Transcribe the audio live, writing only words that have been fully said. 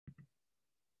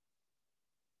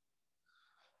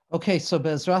Okay, so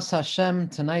Be'ezras Hashem,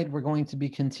 tonight we're going to be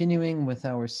continuing with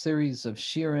our series of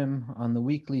Shirim on the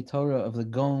weekly Torah of the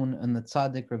Gaon and the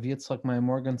Tzaddik Rav Yitzchak Meir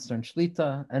Morgenstern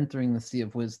Shlita, entering the Sea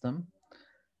of Wisdom.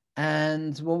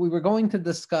 And what we were going to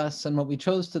discuss and what we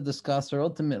chose to discuss are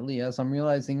ultimately, as I'm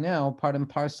realizing now, part and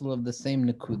parcel of the same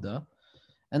Nakuda.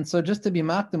 And so just to be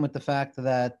makdim with the fact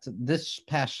that this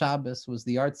past Shabbos was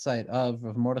the art site of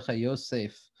Rav Mordechai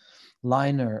Yosef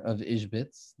Leiner of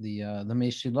Ishbitz, the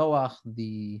Meshiloach,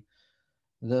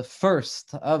 the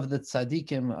first of the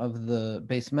tzaddikim of the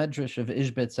Beis Medrash of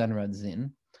Ishbitz and Radzin,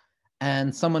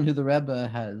 and someone who the Rebbe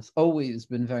has always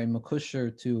been very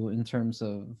makusher to in terms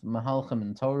of Mahalchim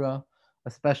and Torah,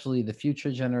 especially the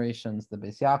future generations, the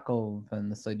Beis Yaakov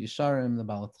and the Sod Yisharim, the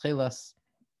Baal Tchelas.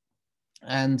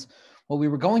 And what we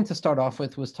were going to start off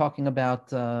with was talking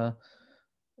about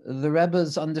the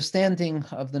Rebbe's understanding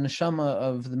of the neshama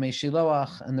of the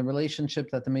Meshiloach and the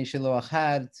relationship that the Meshiloach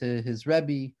had to his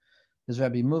Rebbe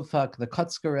Mufak, the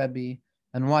Kutzker Rebbe,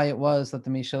 and why it was that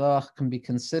the Meshiloach can be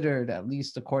considered, at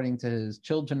least according to his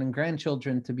children and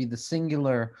grandchildren, to be the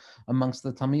singular amongst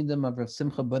the Talmidim of Rav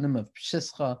Simcha Bunim of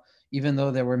Pshischa, even though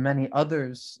there were many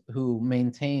others who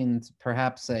maintained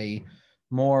perhaps a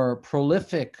more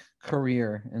prolific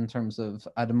career in terms of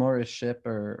admoriship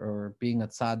or being a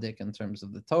tzaddik in terms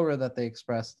of the Torah that they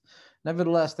expressed.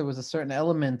 Nevertheless, there was a certain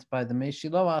element by the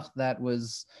Meshiloach that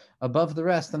was above the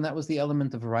rest, and that was the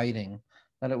element of writing.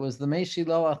 That it was the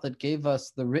Meshiloach that gave us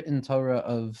the written Torah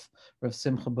of Rav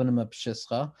Simcha Bunim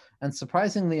Pshischa. And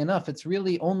surprisingly enough, it's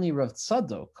really only Rav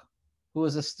Tzadok, who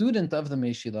was a student of the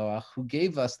Meshiloach, who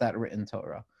gave us that written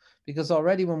Torah. Because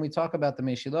already when we talk about the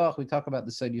Meshiloach, we talk about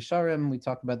the Sod Yisharim, we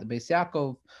talk about the Beis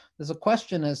Yaakov, there's a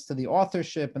question as to the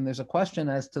authorship and there's a question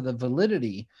as to the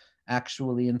validity,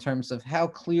 actually, in terms of how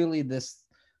clearly this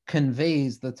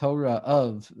conveys the Torah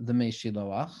of the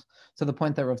Meshiloach, to the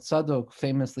point that Rav Tzadok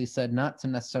famously said not to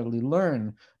necessarily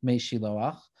learn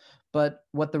Meshiloach, but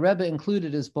what the Rebbe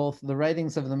included is both the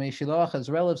writings of the Meshiloach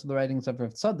as well as the writings of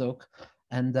Rav Tzadok.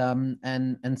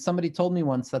 And somebody told me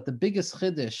once that the biggest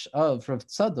chiddush of Rav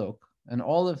Tzadok and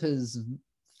all of his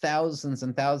thousands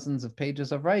and thousands of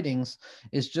pages of writings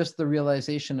is just the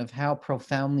realization of how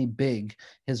profoundly big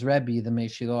his Rebbe, the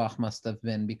Meshiloach, must have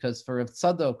been. Because for Rav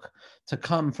Tzadok to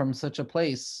come from such a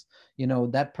place,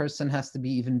 that person has to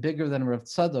be even bigger than Rav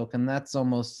Tzadok, and that's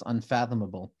almost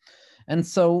unfathomable. And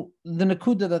so the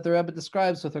Nakuda that the Rebbe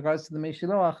describes with regards to the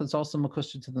Meshiloach is also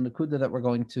makusha to the Nakuda that we're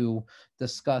going to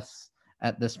discuss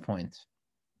at this point.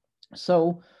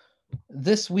 So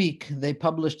this week they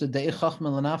published a Dei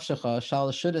Chachma L'Nafshecha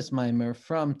Shal Shudis Maimer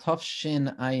from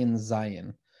Tafshin Ayin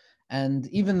Zayin. And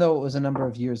even though it was a number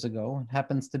of years ago, it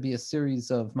happens to be a series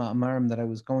of ma'amarim that I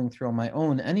was going through on my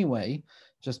own anyway,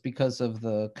 just because of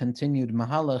the continued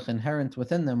mahalach inherent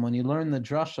within them. When you learn the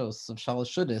drashos of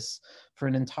Shalosh Shudis for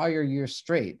an entire year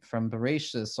straight, from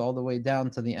Bereshis all the way down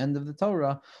to the end of the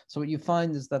Torah, so what you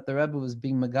find is that the Rebbe was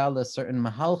being megala certain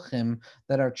mahalchim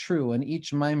that are true, and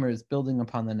each mimer is building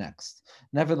upon the next.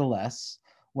 Nevertheless,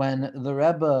 when the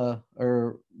Rebbe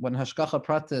or when Hashgacha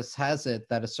Pratis has it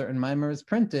that a certain mimer is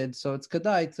printed, so it's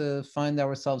kedai to find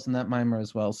ourselves in that mimer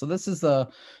as well. So this is the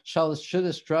Shalosh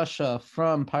Shudis Drasha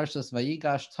from Parshas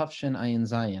Vayigash Tafshin Ayin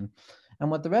Zayin. And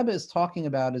what the Rebbe is talking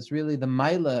about is really the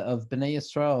Maila of Bnei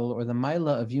Yisrael, or the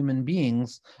Maila of human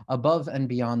beings above and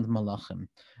beyond Malachim.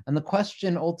 And the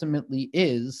question ultimately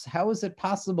is, how is it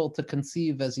possible to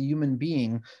conceive as a human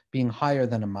being higher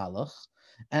than a Malach?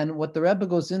 And what the Rebbe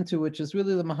goes into, which is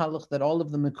really the mahalach that all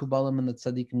of the Mekubalim and the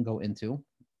Tzaddikim go into,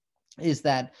 is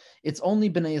that it's only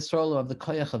Bnei Yisrael of the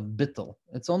koyach of bittul.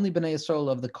 It's only Bnei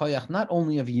Yisrael of the koyach, not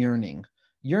only of yearning.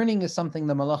 Yearning is something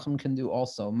the Malachim can do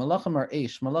also. Malachim are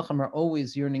eish. Malachim are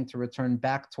always yearning to return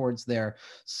back towards their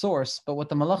source. But what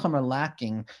the Malachim are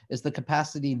lacking is the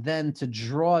capacity then to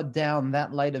draw down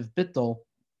that light of bittul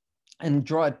and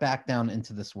draw it back down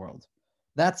into this world.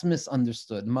 That's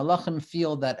misunderstood. Malachim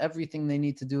feel that everything they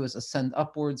need to do is ascend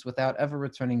upwards without ever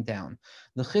returning down.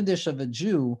 The chiddush of a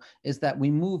Jew is that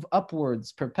we move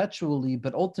upwards perpetually,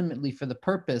 but ultimately for the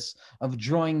purpose of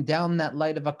drawing down that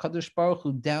light of HaKadosh Baruch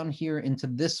Hu down here into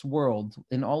this world,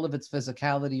 in all of its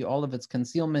physicality, all of its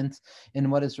concealment, in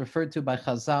what is referred to by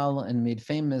Chazal and made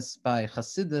famous by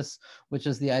Hasidus, which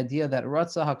is the idea that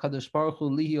Ratzah HaKadosh Baruch Hu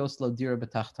lihios lo dira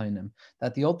b'tachtainim,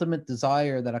 that the ultimate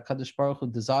desire that HaKadosh Baruch Hu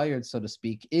desired, so to speak,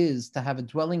 is to have a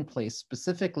dwelling place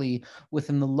specifically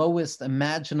within the lowest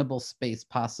imaginable space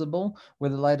possible, where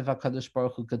the light of HaKadosh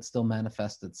Baruch Hu could still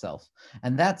manifest itself.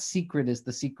 And that secret is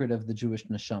the secret of the Jewish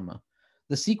neshama.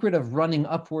 The secret of running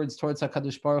upwards towards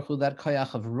HaKadosh Baruch Hu, that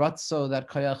koyach of ratzo, that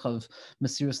koyach of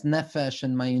Mesirus Nefesh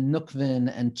and Mayin Nukvin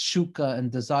and Tshuka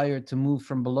and desire to move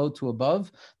from below to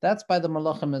above, that's by the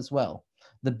Malachim as well.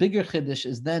 The bigger chiddush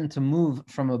is then to move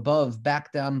from above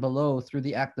back down below through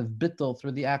the act of bittul,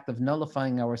 through the act of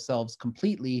nullifying ourselves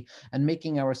completely and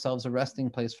making ourselves a resting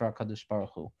place for HaKadosh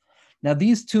Baruch Hu. Now,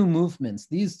 these two movements,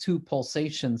 these two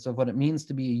pulsations of what it means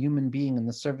to be a human being in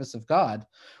the service of God,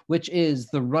 which is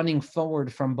the running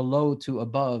forward from below to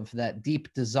above, that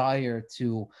deep desire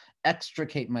to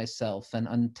extricate myself and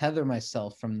untether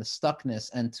myself from the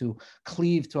stuckness and to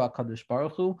cleave to HaKadosh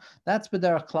Baruch Hu, that's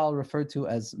B'derech Klal referred to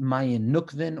as Mayin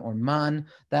Nukvin or Man.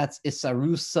 That's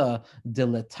Isarusa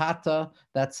Dilatata.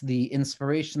 That's the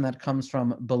inspiration that comes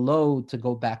from below to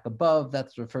go back above.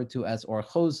 That's referred to as Or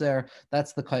Choser.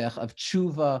 That's the koyach of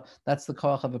tshuva. That's the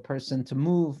koyach of a person to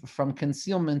move from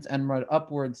concealment and run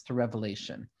upwards to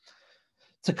revelation.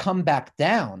 To come back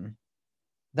down,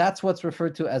 that's what's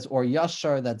referred to as Or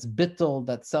Yashar, that's bittul,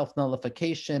 that's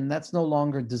self-nullification. That's no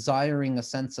longer desiring a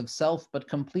sense of self, but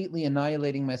completely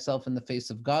annihilating myself in the face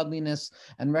of godliness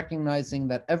and recognizing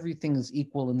that everything is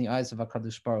equal in the eyes of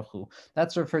HaKadosh Baruch Hu.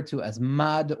 That's referred to as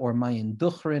Mad or Mayin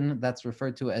Duchrin. That's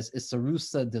referred to as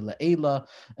Isarusa de La'ela,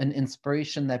 an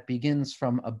inspiration that begins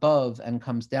from above and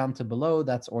comes down to below.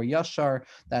 That's Or Yashar.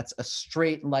 That's a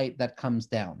straight light that comes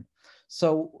down.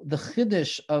 So the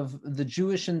chiddush of the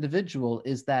Jewish individual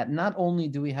is that not only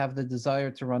do we have the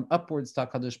desire to run upwards to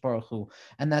HaKadosh Baruch Hu,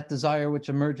 and that desire which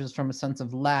emerges from a sense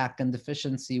of lack and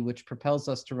deficiency, which propels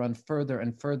us to run further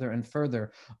and further and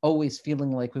further, always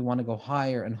feeling like we want to go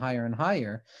higher and higher and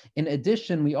higher. In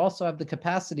addition, we also have the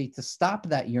capacity to stop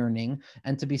that yearning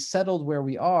and to be settled where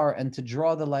we are and to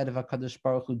draw the light of HaKadosh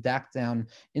Baruch Hu back down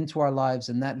into our lives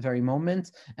in that very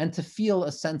moment and to feel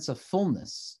a sense of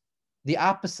fullness. The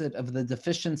opposite of the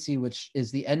deficiency, which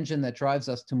is the engine that drives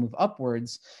us to move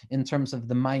upwards in terms of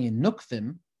the Mayin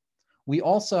Nukvim, we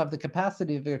also have the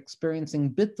capacity of experiencing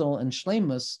bittul and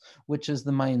shleimus, which is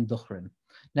the Mayin Duchrin.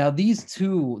 Now, these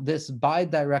two, this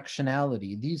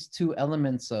bidirectionality, these two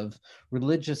elements of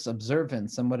religious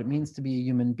observance and what it means to be a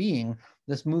human being,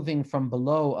 this moving from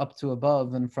below up to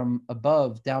above and from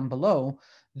above down below,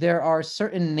 there are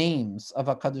certain names of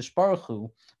HaKadosh Baruch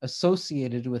Hu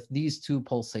associated with these two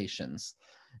pulsations.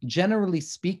 Generally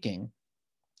speaking,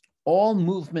 all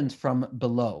movement from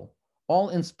below, all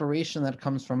inspiration that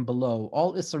comes from below,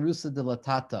 all isarusa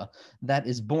dilatata that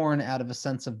is born out of a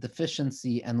sense of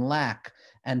deficiency and lack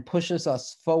and pushes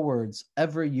us forwards,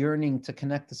 ever yearning to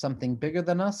connect to something bigger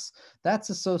than us, that's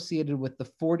associated with the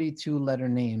 42-letter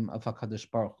name of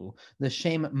HaKadosh Baruch Hu, the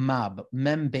Shem Mab,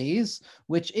 Mem Beis,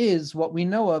 which is what we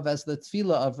know of as the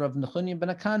tefillah of Rav Nechunya ben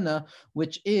Akana,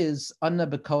 which is Anna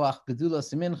Bekoach Gedula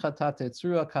Simincha Tate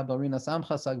Tzrua Kabarina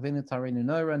Samcha Sagvenu Tareinu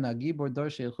Noira Nagibor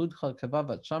Dorshe Yechudcha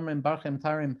Kevavat Shamrim Barchem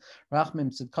Tarim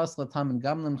Rachmim Tzidkas Latam and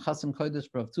Gamlim Chasim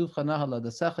Kodesh Brav Tuvcha Nahala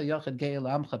Dasecha Yachid Geil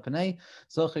Amcha Penei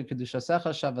Zocher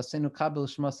Kedushasecha Shavasenu Kabel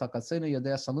Shma Sakasenu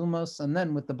Yodea Salumos, and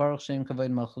then with the Baruch Shem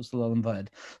Kavod Malchus L'Olam Vad.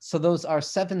 So those are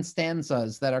 7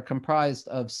 stanzas that are comprised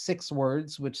of 6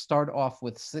 words, which start off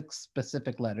with 6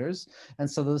 specific letters.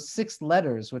 And so those 6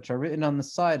 letters, which are written on the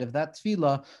side of that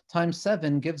tefillah, times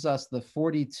 7 gives us the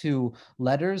 42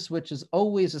 letters, which is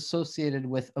always associated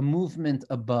with a movement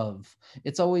above.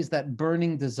 It's always that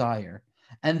burning desire.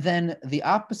 And then the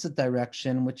opposite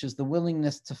direction, which is the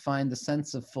willingness to find a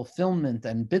sense of fulfillment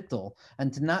and bittul,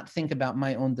 and to not think about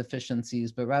my own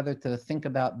deficiencies, but rather to think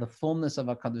about the fullness of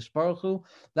HaKadosh Baruch Hu,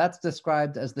 that's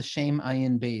described as the Shem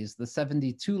Ayin Beis, the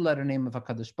 72-letter name of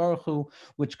HaKadosh Baruch Hu,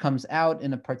 which comes out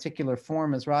in a particular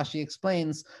form, as Rashi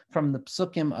explains, from the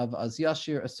psukim of Az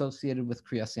Yashir associated with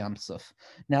Kriyas Yam Suf.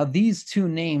 Now, these two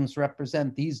names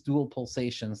represent these dual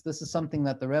pulsations. This is something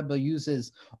that the Rebbe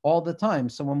uses all the time.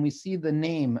 So when we see the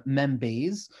name Mem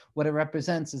Beis, what it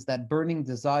represents is that burning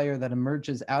desire that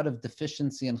emerges out of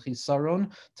deficiency and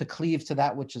chisaron to cleave to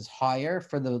that which is higher,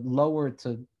 for the lower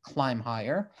to climb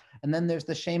higher. And then there's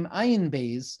the Shem Ayin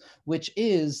Beis, which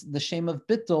is the Shem of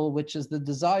Bittul, which is the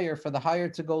desire for the higher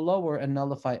to go lower and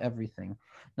nullify everything.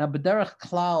 Now, B'derech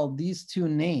Klal, these two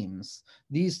names,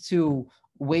 these two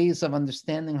ways of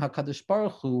understanding HaKadosh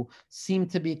Baruch Hu seem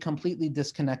to be completely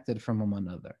disconnected from one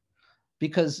another.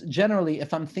 Because generally,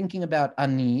 if I'm thinking about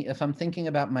ani, if I'm thinking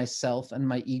about myself and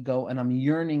my ego, and I'm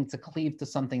yearning to cleave to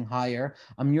something higher,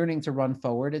 I'm yearning to run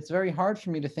forward, it's very hard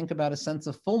for me to think about a sense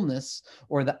of fullness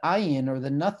or the ayin or the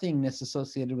nothingness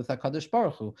associated with HaKadosh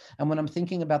Baruch Hu. And when I'm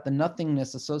thinking about the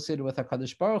nothingness associated with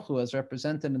HaKadosh Baruch Hu as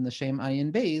represented in the Shem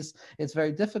Ayin Beis, it's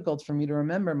very difficult for me to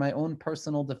remember my own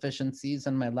personal deficiencies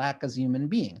and my lack as a human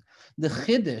being. The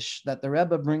chiddush that the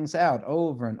Rebbe brings out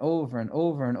over and over and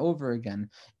over and over again,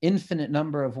 infinite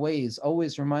number of ways,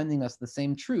 always reminding us the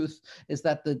same truth, is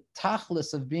that the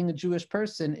tachlis of being a Jewish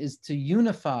person is to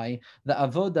unify the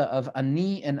avoda of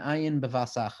ani and ayin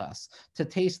bevasachas, to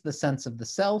taste the sense of the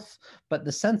self, but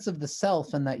the sense of the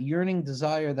self and that yearning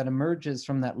desire that emerges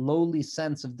from that lowly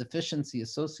sense of deficiency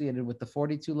associated with the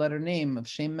 42-letter name of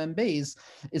Shem Mem Beis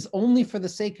is only for the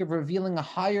sake of revealing a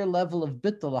higher level of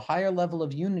bittul, a higher level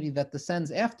of unity that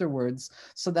descends afterwards,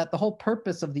 so that the whole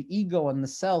purpose of the ego and the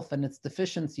self and its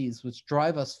deficiencies, which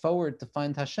drive us forward to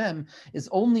find Hashem, is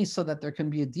only so that there can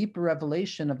be a deeper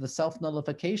revelation of the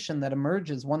self-nullification that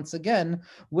emerges once again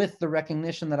with the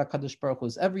recognition that HaKadosh Baruch Hu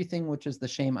is everything, which is the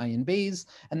Shem Ayin Beis,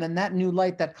 and then that new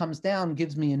light that comes down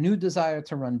gives me a new desire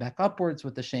to run back upwards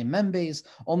with the Shem Mem Beis,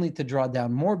 only to draw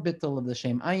down more bittul of the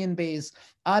Shem Ayin Beis,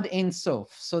 ad ein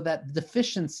sof, so that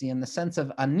deficiency and the sense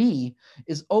of ani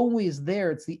is always there.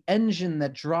 It's the engine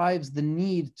that drives the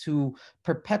need to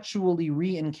perpetually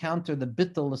re-encounter the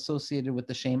bittul associated with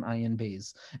the Shem Ayin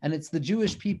Beis. And it's the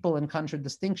Jewish people, in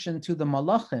contradistinction to the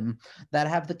Malachim, that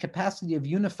have the capacity of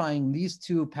unifying these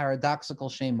two paradoxical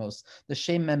Shemos, the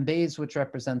Shem Mem Beis, which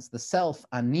represents the self,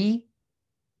 ani,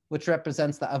 which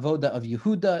represents the avoda of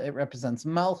Yehuda, it represents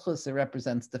malchus, it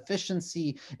represents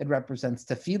deficiency, it represents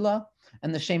tefillah,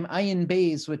 and the Shem Ayin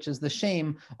Beis, which is the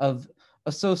Shem of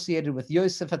associated with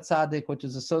Yosef HaTzadik, which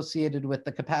is associated with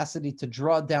the capacity to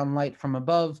draw down light from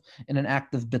above in an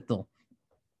act of bittul.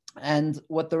 And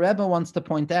what the Rebbe wants to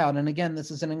point out, and again,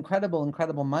 this is an incredible,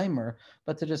 incredible mimer,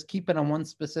 but to just keep it on one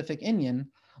specific inyan,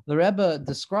 the Rebbe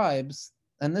describes,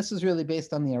 and this is really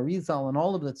based on the Arizal and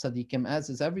all of the tzaddikim, as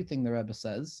is everything the Rebbe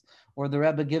says, or the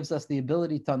Rebbe gives us the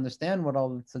ability to understand what all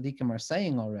the tzaddikim are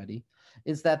saying already,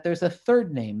 is that there's a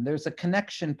third name, there's a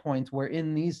connection point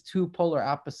wherein these two polar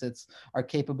opposites are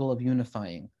capable of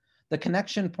unifying. The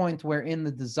connection point wherein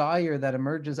the desire that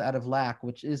emerges out of lack,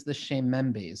 which is the Shem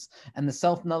Mem Beis, and the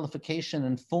self-nullification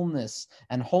and fullness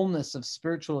and wholeness of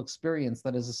spiritual experience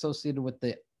that is associated with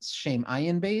the Shem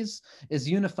Ayin Beis, is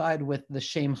unified with the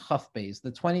Shem Chaf Beis,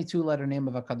 the 22-letter name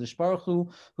of HaKadosh Baruch Hu,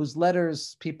 whose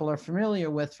letters people are familiar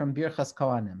with from Birchas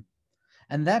Kohanim.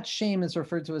 And that Shem is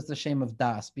referred to as the Shem of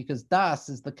Das, because Das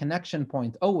is the connection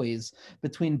point always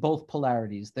between both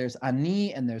polarities. There's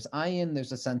Ani and there's Ayin,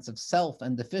 there's a sense of self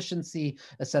and deficiency,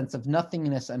 a sense of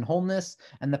nothingness and wholeness,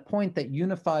 and the point that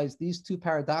unifies these two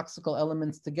paradoxical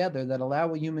elements together that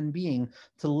allow a human being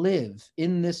to live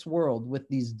in this world with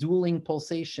these dueling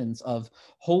pulsations of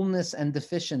wholeness and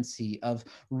deficiency, of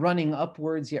running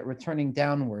upwards yet returning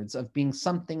downwards, of being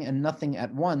something and nothing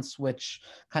at once, which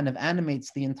kind of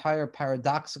animates the entire paradoxical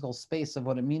space of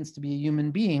what it means to be a human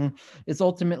being, is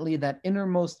ultimately that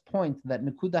innermost point, that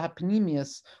Nekuda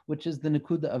HaPnimius, which is the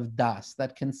Nekuda of Das,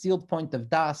 that concealed point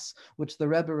of Das, which the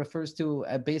Rebbe refers to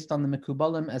based on the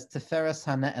Mekubalim as Tiferes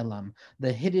HaNe'elam,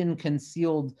 the hidden,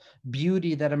 concealed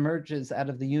beauty that emerges out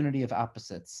of the unity of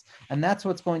opposites. And that's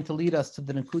what's going to lead us to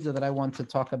the Nekuda that I want to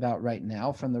talk about right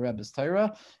now from the Rebbe's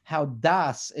Torah, how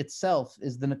Das itself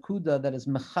is the Nekuda that is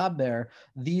mechaber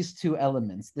these two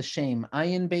elements, the Shem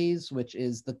Ayin Beis, which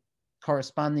is the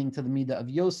corresponding to the Midah of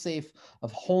Yosef,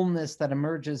 of wholeness that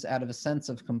emerges out of a sense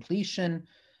of completion,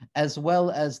 as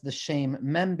well as the Shem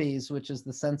Mem Beis, which is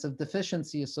the sense of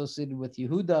deficiency associated with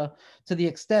Yehuda, to the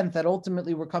extent that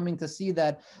ultimately we're coming to see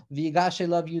that V'yigash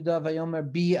elav Yehuda vayomer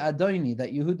bi Adoni,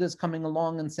 that Yehuda is coming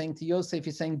along and saying to Yosef,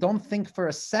 he's saying, don't think for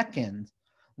a second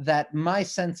that my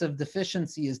sense of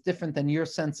deficiency is different than your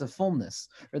sense of fullness,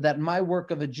 or that my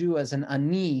work of a Jew as an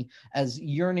ani, as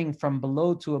yearning from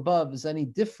below to above, is any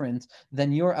different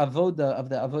than your avoda of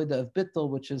the avoda of bittul,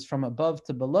 which is from above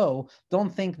to below. Don't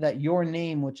think that your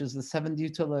name, which is the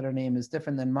 72-letter name, is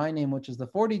different than my name, which is the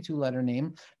 42-letter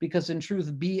name, because in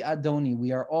truth, bi Adoni,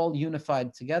 we are all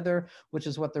unified together, which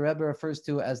is what the Rebbe refers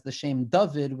to as the Shem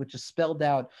David, which is spelled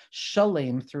out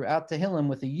Shalem throughout Tehillim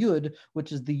with a Yud,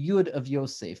 which is the Yud of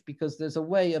Yosef, because there's a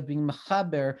way of being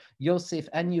mechaber Yosef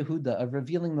and Yehuda, of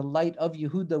revealing the light of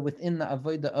Yehuda within the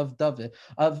avoda of David,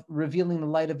 of revealing the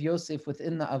light of Yosef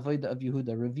within the avoda of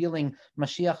Yehuda, revealing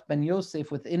Mashiach ben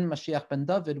Yosef within Mashiach ben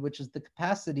David, which is the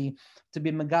capacity to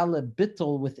be megala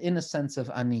bittul within a sense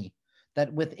of ani.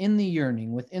 that within the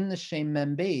yearning, within the Shem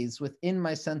Mem Beis, within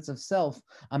my sense of self,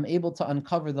 I'm able to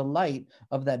uncover the light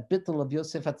of that bittul of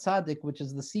Yosef HaTzadik, which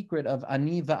is the secret of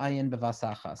Ani va'ayin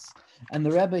bevasachas. And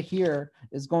the Rebbe here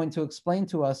is going to explain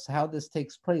to us how this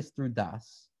takes place through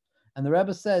Das. And the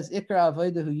Rebbe says, Ikra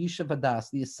Avodahu Yishuv Hadas,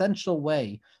 the essential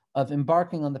way of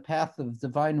embarking on the path of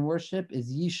divine worship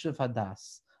is Yishuv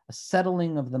Hadas, a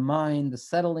settling of the mind, the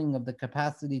settling of the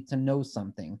capacity to know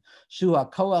something. Shua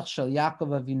koach shel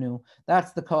Yaakov Avinu,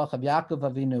 that's the koach of Yaakov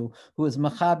Avinu, who is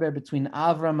machaber between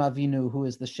Avram Avinu, who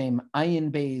is the Shem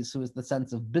Ayin Beis, who is the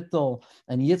sense of bittul,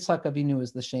 and Yitzchak Avinu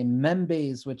is the Shem Mem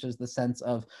Beis, which is the sense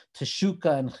of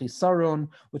teshuka and chisaron,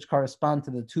 which correspond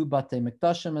to the two Batei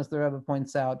Mikdashim, as the Rebbe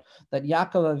points out, that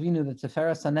Yaakov Avinu, the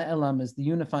Tiferes HaNe'elam, is the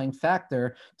unifying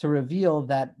factor to reveal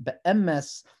that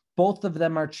be'emes, both of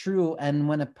them are true, and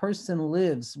when a person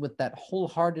lives with that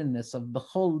wholeheartedness of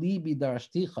b'chol libi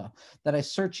darashticha, that I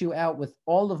search you out with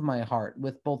all of my heart,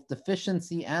 with both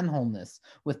deficiency and wholeness,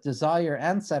 with desire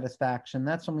and satisfaction,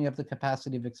 that's when we have the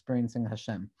capacity of experiencing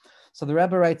Hashem. So the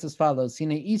Rebbe writes as follows: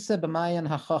 Hine isa b'mayan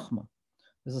hachachma.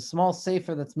 There's a small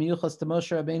sefer that's miyuchas to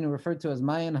Moshe Rabbeinu, referred to as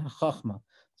Mayan hachachma.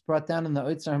 It's brought down in the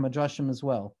Oitzar HaMadrashim as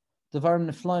well. Devarim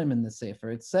Neflaim in the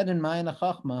Sefer. It's said in Mayan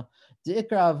HaChachma,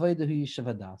 De'ikra Avodahu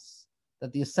Yishuv Hadas,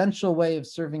 that the essential way of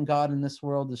serving God in this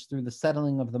world is through the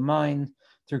settling of the mind,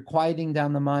 through quieting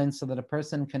down the mind so that a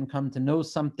person can come to know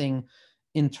something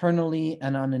internally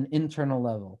and on an internal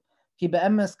level. Ki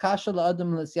be'emes kasha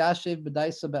la'adam l'syashev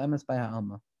b'daisa be'emes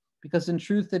b'ha'alma. Because in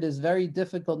truth it is very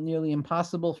difficult, nearly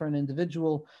impossible for an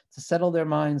individual to settle their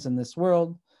minds in this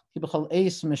world. Ki b'chol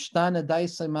eis mishtana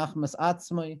daisa machmas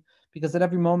atzmai, because at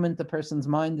every moment the person's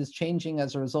mind is changing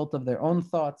as a result of their own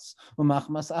thoughts,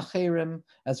 umachmas acherim,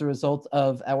 as a result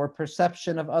of our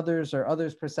perception of others or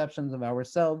others' perceptions of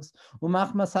ourselves,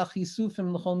 umachmas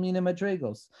hachisufim l'chol mina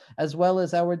madregos, as well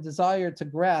as our desire to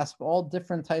grasp all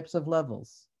different types of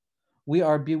levels. We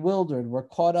are bewildered, we're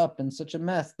caught up in such a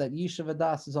mess that Yishuv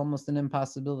Hadas is almost an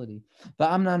impossibility.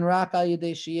 But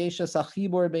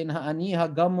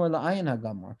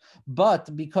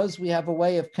because we have a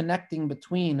way of connecting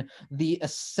between the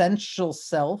essential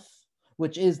self,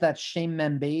 which is that Shem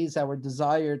Mem Beis, our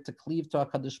desire to cleave to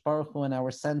HaKadosh Baruch Hu and our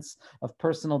sense of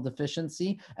personal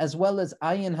deficiency, as well as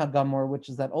Ayin HaGamor, which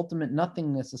is that ultimate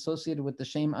nothingness associated with the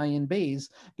Shem Ayin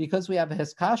Beis, because we have a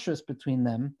Heskashrus between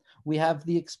them, we have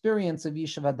the experience of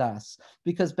Yishuv Hadas.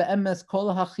 Because be'emes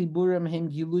kol hachiburim hem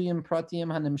giluyim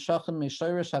pratiyim hanimshachim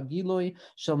me'shayresh hagilui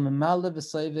shel memale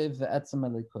v'sayvev ve'etzem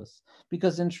elikus.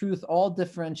 Because in truth, all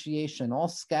differentiation, all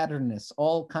scatteredness,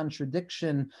 all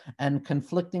contradiction and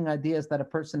conflicting ideas that a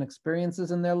person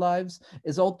experiences in their lives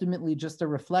is ultimately just a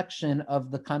reflection of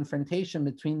the confrontation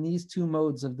between these two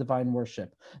modes of divine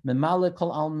worship. Memale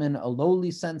kol almin, a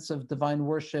lowly sense of divine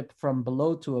worship from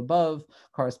below to above,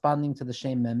 corresponding to the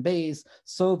Shem Mem Beis,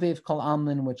 Sovev Kol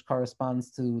Amlin, which corresponds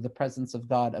to the presence of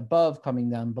God above, coming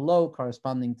down below,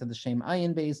 corresponding to the Shem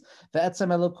Ayin Beis, Ve'etzem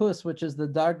Elokus, which is the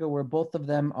Darga where both of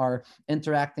them are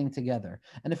interacting together.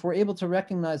 And if we're able to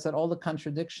recognize that all the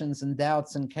contradictions and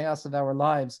doubts and chaos of our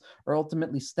lives are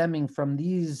ultimately stemming from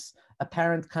these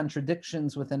apparent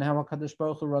contradictions within how HaKadosh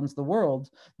Baruch Hu runs the world,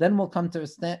 then we'll come to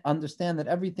understand that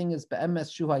everything is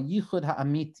be'emes shuha yichud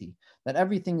ha'amiti, that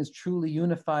everything is truly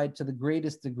unified to the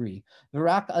greatest degree.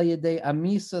 V'rak al yedei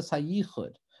amisas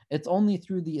hayichud. It's only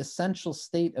through the essential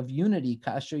state of unity,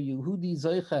 kasher Yehudi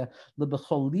zoiche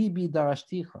lebechol libi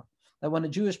darashticha, that when a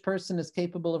Jewish person is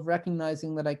capable of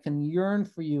recognizing that I can yearn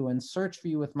for you and search for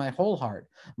you with my whole heart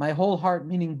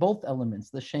meaning both elements,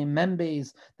 the Shem Mem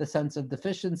Beis, the sense of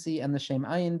deficiency, and the Shem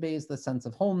Ayin Beis, the sense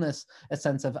of wholeness, a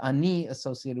sense of Ani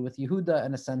associated with Yehuda,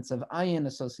 and a sense of Ayin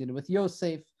associated with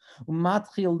Yosef.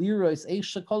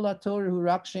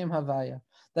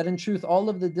 That in truth, all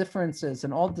of the differences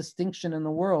and all distinction in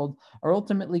the world are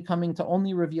ultimately coming to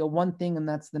only reveal one thing, and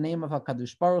that's the name of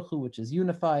HaKadosh Baruch Hu, which is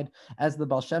unified, as the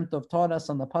Baal Shem Tov taught us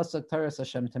on the Pasuk Taras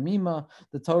Hashem Tamima.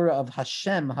 The Torah of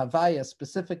Hashem, Havaya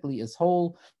specifically, is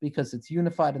whole because it's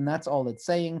unified, and that's all it's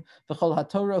saying. V'chol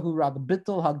HaTorah hu rak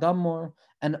bittul hagamor.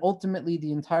 And ultimately,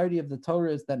 the entirety of the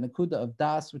Torah is that Nakuda of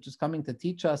Das, which is coming to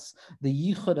teach us the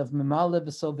Yichud of Memale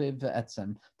v'Sovev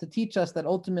ve'etzem, to teach us that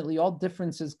ultimately all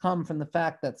differences come from the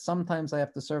fact that sometimes I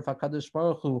have to serve HaKadosh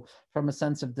Baruch Hu from a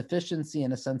sense of deficiency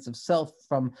and a sense of self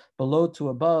from below to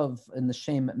above in the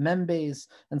Shem Mem Beis,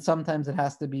 and sometimes it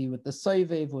has to be with the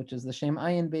Sovev, which is the Shem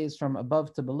Ayin Beis, from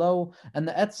above to below, and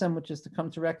the Etzem, which is to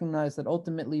come to recognize that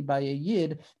ultimately by a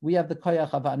Yid, we have the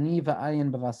Koyach of Ani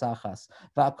v'Ayin b'Vasachas.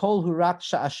 V'akol hu rak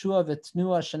and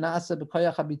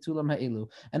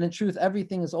in truth,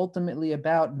 everything is ultimately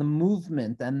about the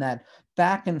movement and that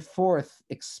back and forth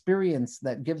experience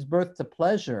that gives birth to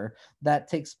pleasure that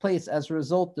takes place as a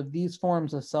result of these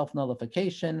forms of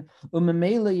self-nullification.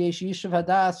 Umemele yesh yishuv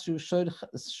hadas shu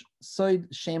soid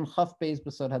shem chaf beis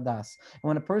b'sod hadas. And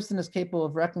when a person is capable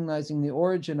of recognizing the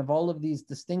origin of all of these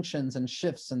distinctions and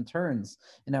shifts and turns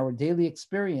in our daily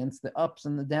experience, the ups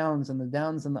and the downs and the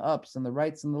downs and the ups and the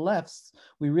rights and the lefts,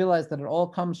 we realize that it all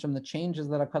comes from the changes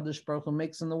that HaKadosh Baruch Hu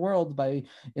makes in the world by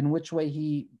in which way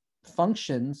he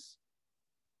functions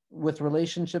with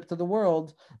relationship to the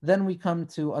world. Then we come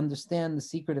to understand the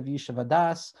secret of Yishuv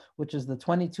Hadas, which is the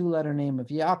 22-letter name of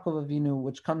Yaakov Avinu,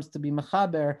 which comes to be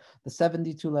Mechaber, the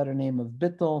 72-letter name of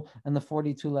Bittul, and the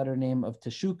 42-letter name of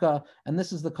Teshuka. And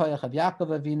this is the Koyach of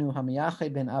Yaakov Avinu,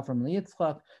 Hamiyachid ben Avram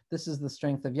Yitzchak. This is the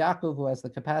strength of Yaakov, who has the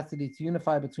capacity to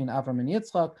unify between Avram and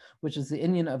Yitzchak, which is the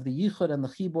inyan of the Yichud and the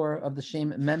Chibor of the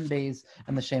Shem Mem Beis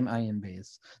and the Shem Ayin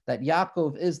Beis. That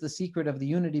Yaakov is the secret of the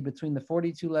unity between the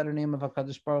 42-letter name of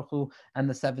HaKadosh Baruch Hu and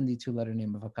the 72-letter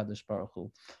name of HaKadosh Baruch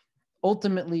Hu.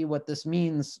 Ultimately, what this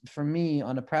means for me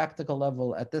on a practical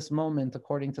level at this moment,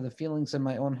 according to the feelings in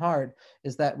my own heart,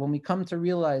 is that when we come to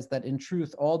realize that in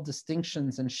truth, all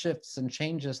distinctions and shifts and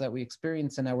changes that we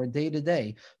experience in our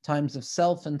day-to-day, times of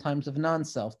self and times of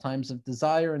non-self, times of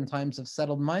desire and times of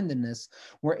settled-mindedness,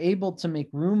 we're able to make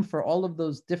room for all of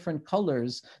those different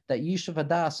colors that Yishuv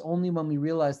Hadas only when we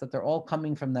realize that they're all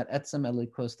coming from that Etzem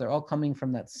Elikus, they're all coming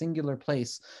from that singular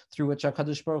place through which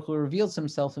HaKadosh Baruch Hu reveals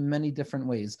himself in many different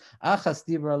ways. Achas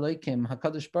dibra Elokim,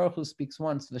 HaKadosh Baruch Hu speaks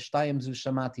once, v'shtayim zu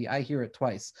shamati, I hear it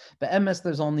twice. Be'emes,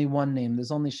 there's only one name,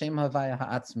 there's only Shem Havaya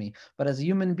Ha'atzmi. But as a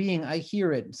human being, I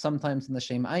hear it sometimes in the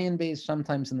Shem Ayin Beis,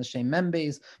 sometimes in the Shem Mem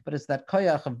Beis, but it's that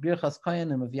koyach of Birchas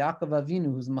Koyanim, of Yaakov Avinu,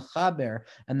 who's Machaber,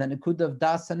 and then Ikud of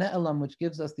Das and Elam, which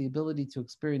gives us the ability to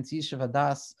experience Yishuv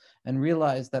Hadas and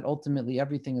realize that ultimately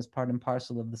everything is part and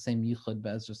parcel of the same Yichud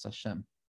Be'ezras Hashem.